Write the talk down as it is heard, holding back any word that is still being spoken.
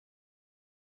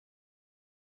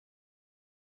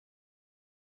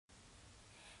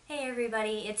Hey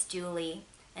everybody, it's Julie,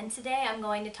 and today I'm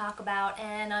going to talk about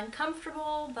an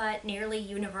uncomfortable but nearly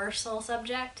universal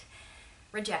subject,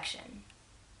 rejection.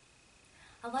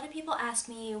 A lot of people ask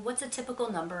me what's a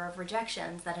typical number of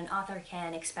rejections that an author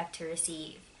can expect to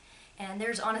receive, and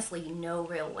there's honestly no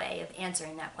real way of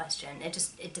answering that question.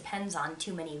 It depends on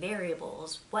too many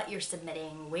variables, what you're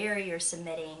submitting, where you're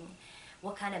submitting,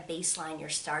 what kind of baseline you're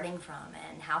starting from,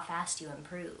 and how fast you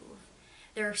improve.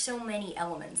 There are so many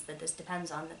elements that this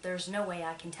depends on that there's no way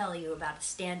I can tell you about a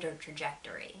standard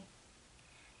trajectory.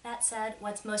 That said,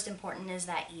 what's most important is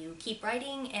that you keep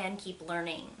writing and keep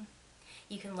learning.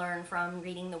 You can learn from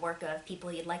reading the work of people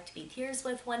you'd like to be peers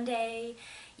with one day,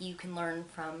 you can learn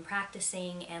from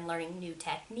practicing and learning new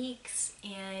techniques,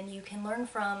 and you can learn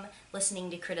from listening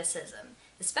to criticism,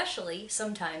 especially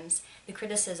sometimes the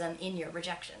criticism in your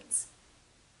rejections.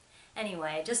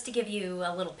 Anyway, just to give you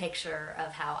a little picture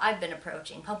of how I've been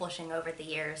approaching publishing over the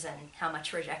years and how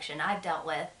much rejection I've dealt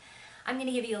with, I'm going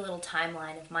to give you a little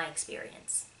timeline of my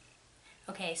experience.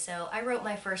 Okay, so I wrote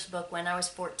my first book when I was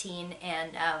 14,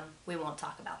 and we won't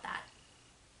talk about that.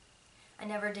 I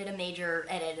never did a major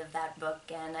edit of that book,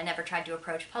 and I never tried to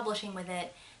approach publishing with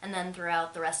it, and then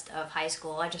throughout the rest of high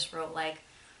school I just wrote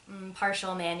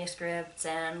partial manuscripts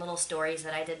and little stories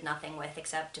that I did nothing with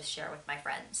except just share with my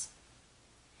friends.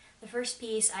 The first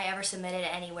piece I ever submitted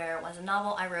anywhere was a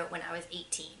novel I wrote when I was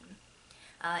 18.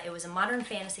 It was a modern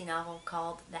fantasy novel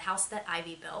called The House That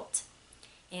Ivy Built,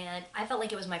 and I felt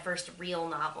like it was my first real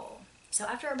novel. So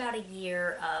after about a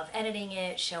year of editing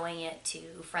it, showing it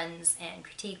to friends and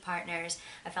critique partners,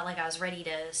 I felt like I was ready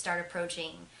to start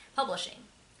approaching publishing.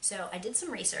 So I did some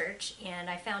research, and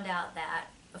I found out that,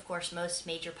 of course, most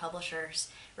major publishers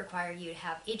require you to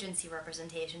have agency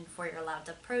representation before you're allowed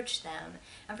to approach them.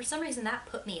 And for some reason that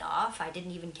put me off. I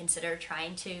didn't even consider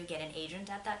trying to get an agent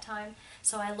at that time.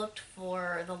 So I looked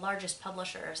for the largest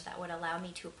publishers that would allow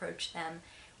me to approach them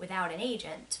without an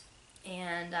agent.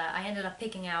 And I ended up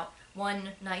picking out one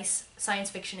nice science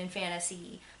fiction and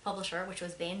fantasy publisher, which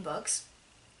was Baen Books.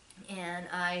 And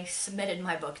I submitted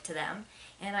my book to them.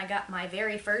 And I got my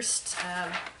very first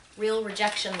real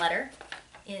rejection letter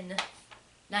in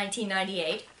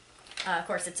 1998. Of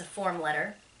course, it's a form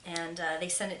letter, and they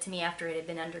sent it to me after it had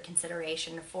been under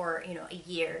consideration for, a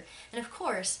year. And of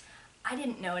course, I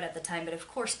didn't know it at the time, but of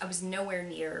course I was nowhere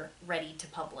near ready to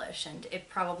publish, and it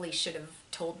probably should have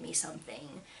told me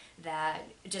something that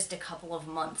just a couple of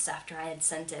months after I had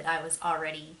sent it, I was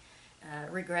already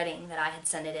regretting that I had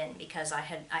sent it in because I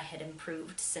had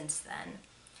improved since then.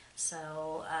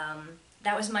 So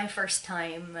that was my first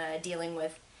time dealing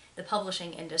with the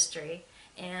publishing industry,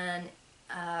 and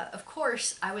of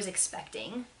course I was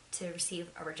expecting to receive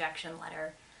a rejection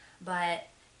letter, but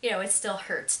it still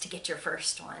hurts to get your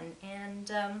first one, and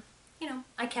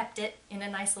I kept it in a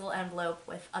nice little envelope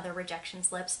with other rejection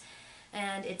slips,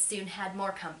 and it soon had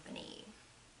more company.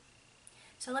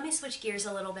 So let me switch gears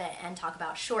a little bit and talk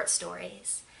about short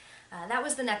stories. That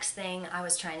was the next thing I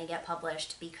was trying to get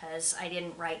published because I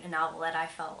didn't write a novel that I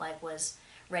felt like was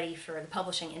ready for the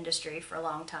publishing industry for a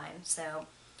long time. So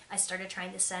I started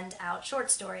trying to send out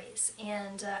short stories,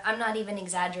 and I'm not even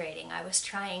exaggerating. I was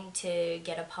trying to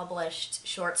get a published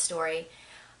short story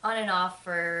on and off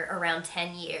for around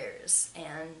 10 years,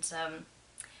 and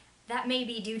that may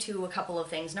be due to a couple of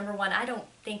things. Number one, I don't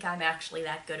think I'm actually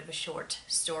that good of a short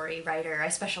story writer. I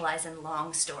specialize in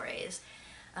long stories.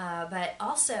 But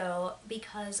also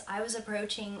because I was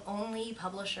approaching only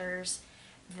publishers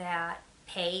that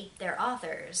pay their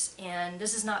authors, and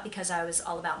this is not because I was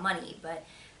all about money, but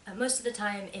most of the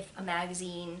time if a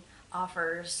magazine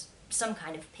offers some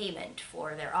kind of payment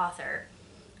for their author,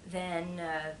 then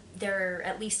they're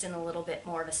at least in a little bit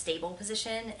more of a stable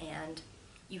position, and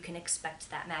you can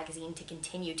expect that magazine to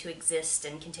continue to exist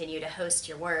and continue to host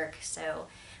your work. So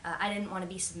I didn't want to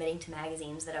be submitting to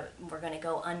magazines that were going to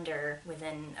go under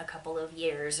within a couple of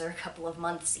years or a couple of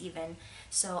months even.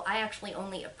 So I actually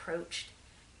only approached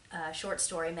short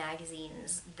story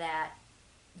magazines that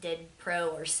did pro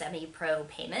or semi-pro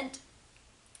payment,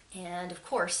 and of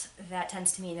course that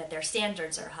tends to mean that their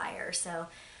standards are higher. So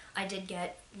I did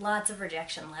get lots of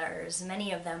rejection letters.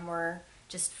 Many of them were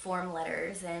just form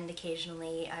letters, and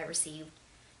occasionally I received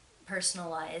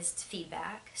personalized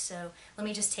feedback. So let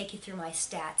me just take you through my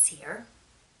stats here.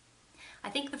 I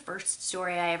think the first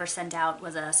story I ever sent out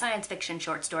was a science fiction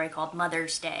short story called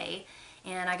Mother's Day,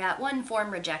 and I got one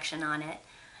form rejection on it,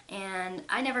 and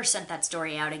I never sent that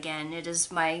story out again. It is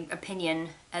my opinion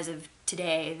as of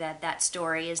today that that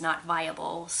story is not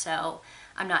viable, so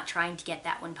I'm not trying to get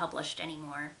that one published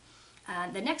anymore.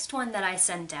 The next one that I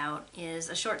sent out is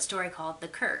a short story called The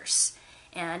Curse,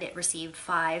 and it received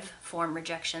 5 form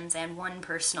rejections and 1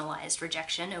 personalized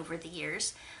rejection over the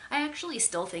years. I actually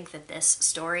still think that this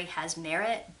story has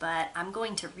merit, but I'm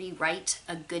going to rewrite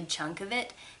a good chunk of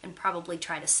it and probably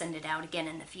try to send it out again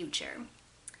in the future.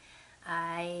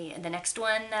 The next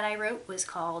one that I wrote was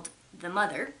called The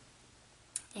Mother,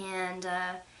 and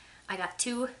I got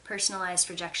 2 personalized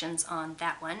rejections on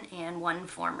that one and 1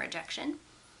 form rejection.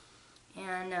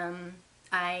 And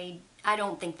I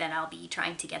don't think that I'll be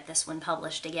trying to get this one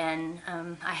published again.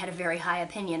 I had a very high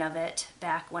opinion of it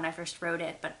back when I first wrote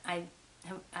it, but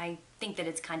I think that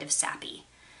it's kind of sappy.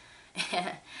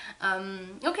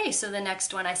 Okay, so the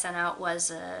next one I sent out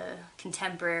was a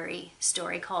contemporary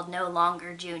story called No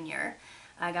Longer Junior.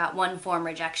 I got 1 form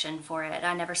rejection for it.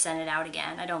 I never sent it out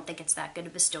again. I don't think it's that good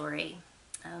of a story.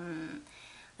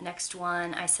 The next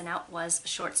one I sent out was a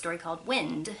short story called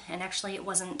Wind, and actually it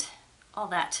wasn't all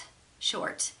that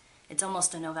short. It's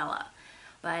almost a novella.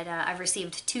 But I've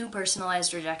received 2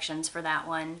 personalized rejections for that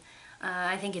one.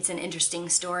 I think it's an interesting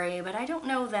story, but I don't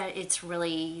know that it's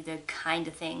really the kind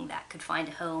of thing that could find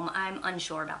a home. I'm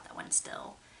unsure about that one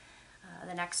still.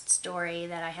 The next story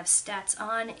that I have stats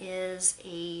on is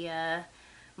a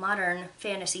modern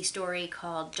fantasy story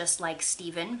called Just Like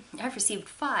Stephen. I've received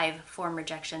 5 form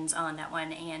rejections on that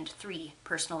one and 3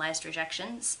 personalized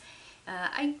rejections.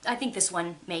 I think this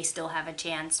one may still have a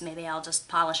chance. Maybe I'll just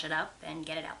polish it up and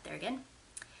get it out there again.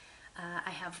 I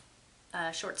have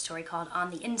a short story called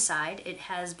On the Inside. It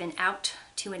has been out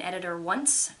to an editor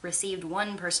once, received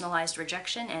 1 personalized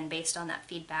rejection, and based on that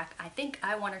feedback, I think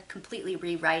I want to completely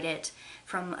rewrite it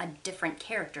from a different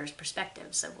character's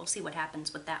perspective, so we'll see what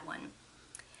happens with that one.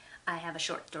 I have a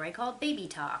short story called Baby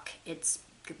Talk. It's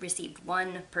received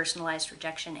 1 personalized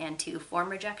rejection and 2 form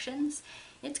rejections.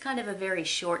 It's kind of a very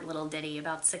short little ditty,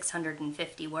 about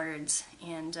 650 words,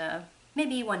 and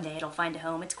maybe one day it'll find a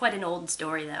home. It's quite an old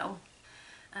story, though.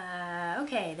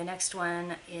 Okay, the next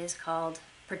one is called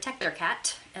Protector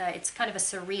Cat. It's kind of a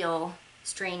surreal,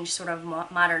 strange, sort of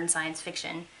modern science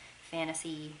fiction,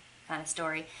 fantasy kind of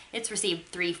story. It's received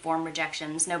 3 form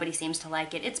rejections. Nobody seems to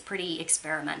like it. It's pretty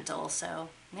experimental, so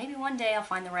maybe one day I'll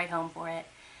find the right home for it.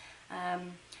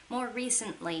 More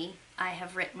recently, I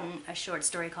have written a short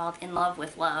story called In Love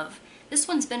with Love. This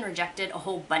one's been rejected a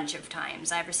whole bunch of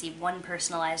times. I've received 1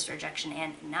 personalized rejection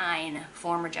and 9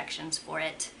 form rejections for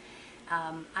it.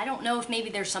 I don't know if maybe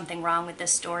there's something wrong with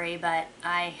this story, but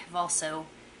I have also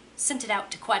sent it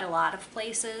out to quite a lot of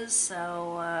places,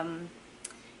 so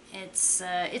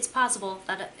it's possible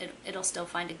that it'll still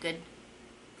find a good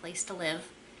place to live.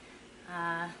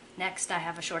 Next, I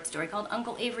have a short story called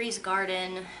Uncle Avery's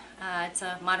Garden. It's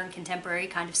a modern contemporary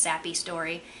kind of sappy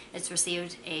story. It's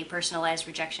received a personalized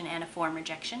rejection and a form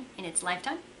rejection in its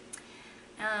lifetime.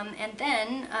 And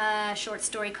then a short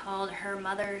story called Her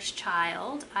Mother's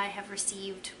Child. I have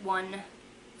received 1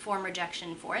 form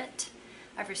rejection for it.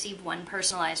 I've received 1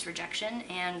 personalized rejection,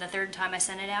 and the 3rd time I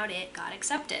sent it out, it got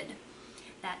accepted.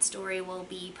 That story will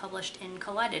be published in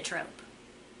Kaleidotrope.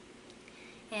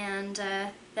 And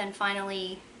then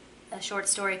finally, a short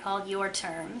story called Your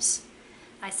Terms.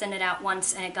 I sent it out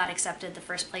once and it got accepted the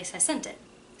first place I sent it.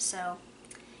 So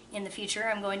in the future,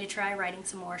 I'm going to try writing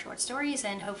some more short stories,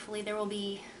 and hopefully there will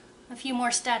be a few more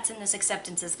stats in this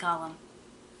acceptances column.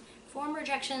 Form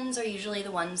rejections are usually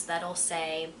the ones that'll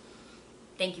say,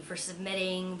 thank you for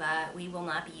submitting, but we will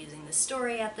not be using this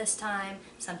story at this time.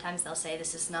 Sometimes they'll say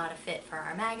this is not a fit for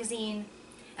our magazine.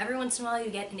 Every once in a while you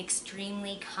get an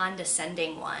extremely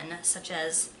condescending one, such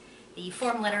as the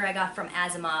form letter I got from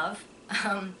Asimov.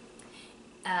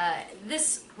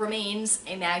 This remains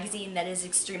a magazine that is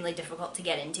extremely difficult to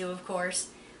get into, of course,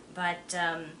 but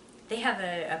they have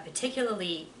a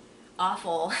particularly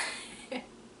awful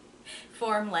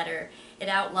form letter. It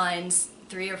outlines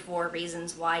 3 or 4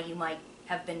 reasons why you might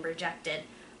have been rejected.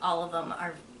 All of them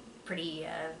are pretty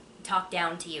talk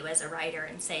down to you as a writer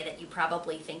and say that you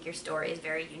probably think your story is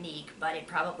very unique, but it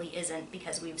probably isn't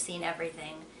because we've seen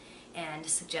everything, and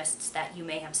suggests that you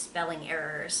may have spelling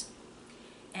errors.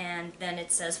 And then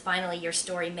it says, finally, your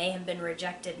story may have been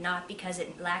rejected not because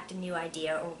it lacked a new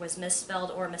idea or was misspelled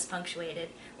or mispunctuated,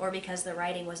 or because the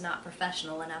writing was not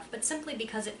professional enough, but simply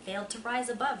because it failed to rise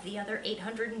above the other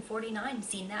 849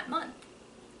 seen that month.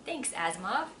 Thanks,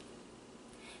 Asimov.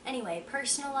 Anyway,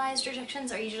 personalized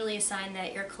rejections are usually a sign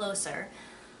that you're closer,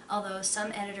 although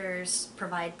some editors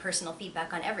provide personal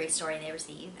feedback on every story they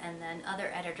receive, and then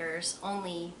other editors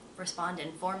only respond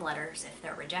in form letters if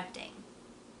they're rejecting.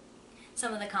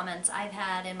 Some of the comments I've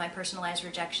had in my personalized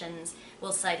rejections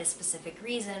will cite a specific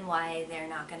reason why they're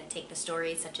not going to take the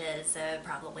story, such as a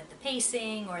problem with the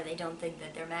pacing, or they don't think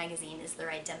that their magazine is the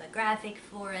right demographic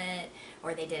for it,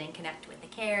 or they didn't connect with the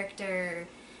character,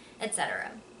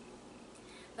 etc.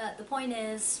 But the point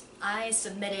is, I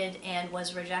submitted and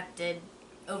was rejected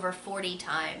over 40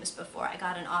 times before I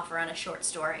got an offer on a short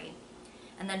story.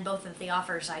 And then both of the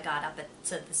offers I got up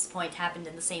to this point happened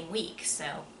in the same week,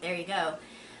 so there you go.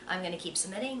 I'm going to keep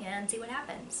submitting and see what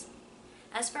happens.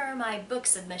 As for my book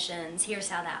submissions, here's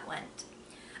how that went.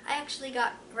 I actually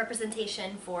got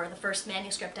representation for the first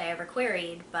manuscript I ever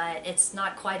queried, but it's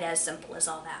not quite as simple as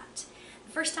all that.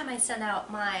 The first time I sent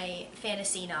out my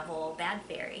fantasy novel, Bad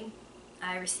Fairy,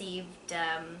 I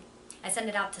sent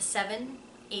it out to 7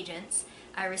 agents.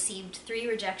 I received 3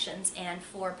 rejections and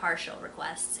 4 partial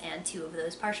requests, and 2 of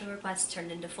those partial requests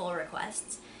turned into full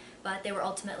requests. But they were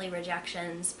ultimately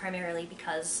rejections, primarily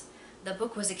because the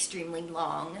book was extremely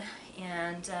long,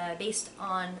 and based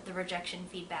on the rejection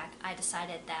feedback, I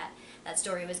decided that that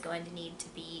story was going to need to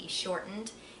be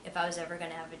shortened if I was ever going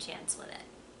to have a chance with it.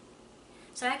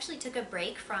 So I actually took a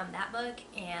break from that book,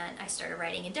 and I started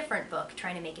writing a different book,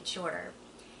 trying to make it shorter.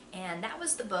 And that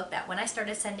was the book that when I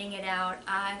started sending it out,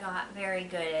 I got very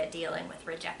good at dealing with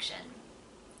rejection.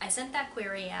 I sent that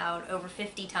query out over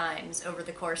 50 times over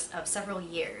the course of several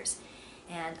years,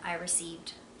 and I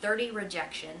received 30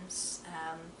 rejections.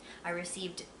 I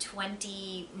received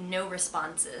 20 no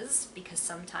responses, because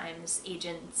sometimes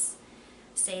agents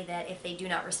say that if they do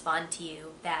not respond to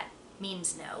you, that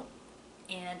means no.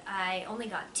 And I only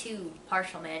got 2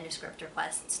 partial manuscript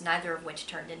requests, neither of which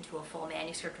turned into a full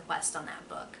manuscript request on that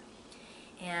book.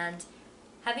 And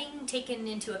having taken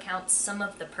into account some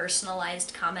of the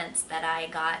personalized comments that I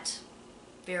got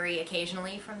very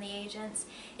occasionally from the agents,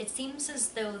 it seems as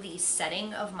though the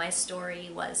setting of my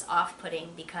story was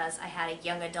off-putting because I had a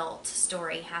young adult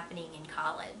story happening in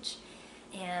college.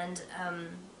 And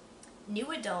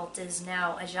new adult is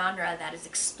now a genre that is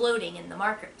exploding in the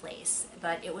marketplace,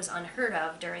 but it was unheard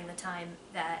of during the time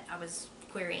that I was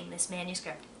querying this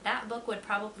manuscript. That book would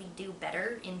probably do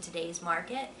better in today's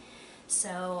market.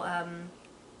 So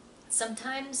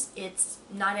sometimes it's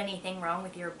not anything wrong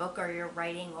with your book or your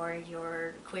writing or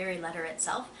your query letter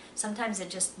itself. Sometimes it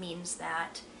just means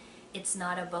that it's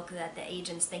not a book that the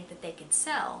agents think that they could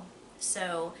sell.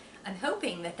 So I'm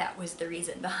hoping that that was the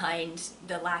reason behind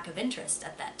the lack of interest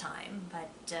at that time.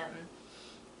 But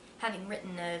having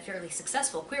written a fairly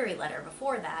successful query letter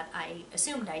before that, I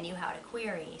assumed I knew how to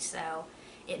query, so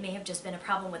it may have just been a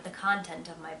problem with the content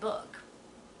of my book.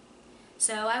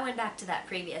 So I went back to that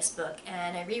previous book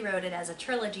and I rewrote it as a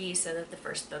trilogy so that the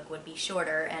first book would be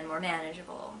shorter and more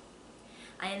manageable.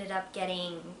 I ended up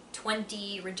getting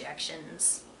 20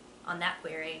 rejections on that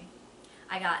query.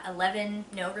 I got 11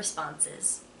 no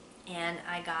responses, and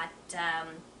I got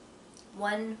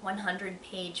 1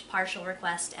 100-page partial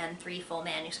request and 3 full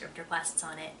manuscript requests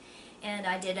on it. And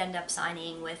I did end up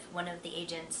signing with one of the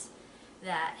agents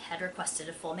that had requested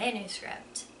a full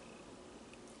manuscript.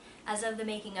 As of the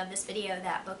making of this video,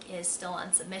 that book is still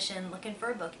on submission, looking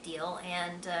for a book deal,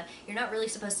 and you're not really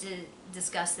supposed to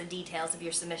discuss the details of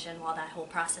your submission while that whole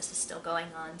process is still going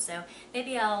on, so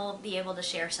maybe I'll be able to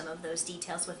share some of those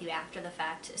details with you after the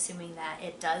fact, assuming that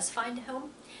it does find a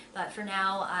home. But for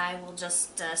now, I will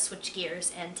just switch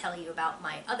gears and tell you about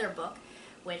my other book,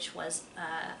 which was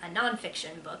a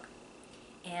nonfiction book,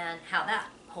 and how that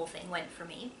whole thing went for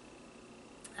me.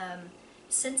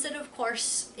 Since it, of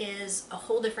course, is a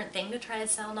whole different thing to try to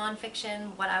sell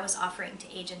nonfiction, what I was offering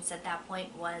to agents at that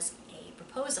point was a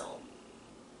proposal.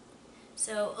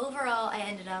 So overall, I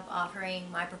ended up offering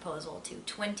my proposal to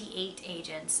 28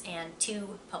 agents and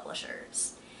 2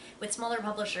 publishers. With smaller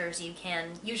publishers, you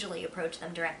can usually approach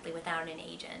them directly without an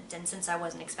agent, and since I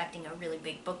wasn't expecting a really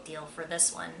big book deal for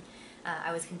this one,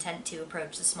 I was content to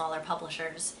approach the smaller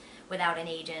publishers without an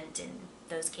agent in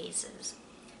those cases.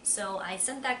 So I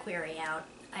sent that query out.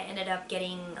 I ended up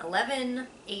getting 11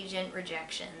 agent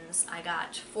rejections. I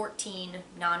got 14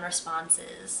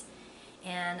 non-responses,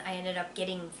 and I ended up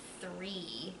getting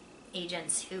 3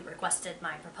 agents who requested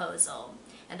my proposal.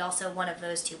 And also one of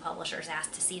those 2 publishers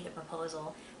asked to see the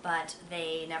proposal, but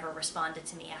they never responded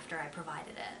to me after I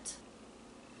provided it.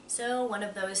 So one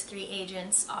of those 3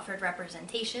 agents offered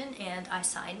representation, and I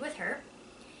signed with her,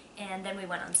 and then we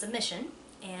went on submission.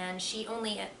 And she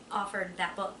only offered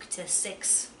that book to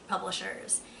 6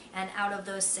 publishers, and out of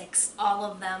those 6, all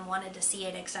of them wanted to see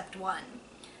it except 1.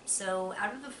 So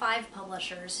out of the 5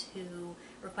 publishers who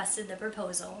requested the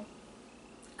proposal,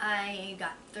 I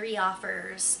got 3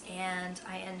 offers, and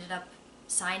I ended up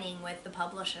signing with the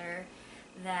publisher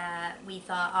that we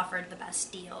thought offered the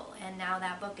best deal, and now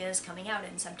that book is coming out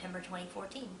in September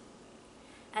 2014.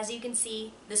 As you can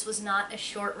see, this was not a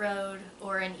short road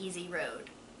or an easy road.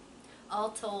 All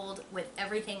told, with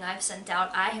everything I've sent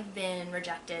out, I have been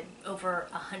rejected over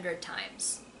 100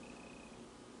 times.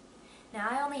 Now,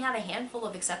 I only have a handful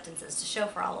of acceptances to show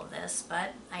for all of this,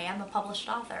 but I am a published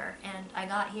author, and I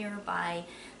got here by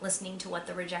listening to what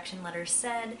the rejection letters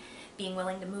said, being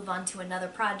willing to move on to another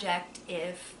project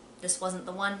if this wasn't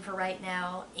the one for right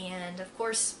now, and of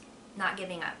course, not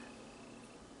giving up.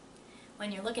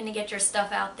 When you're looking to get your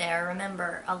stuff out there,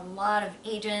 remember, a lot of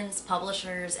agents,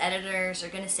 publishers, editors are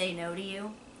going to say no to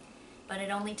you, but it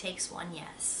only takes one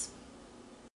yes.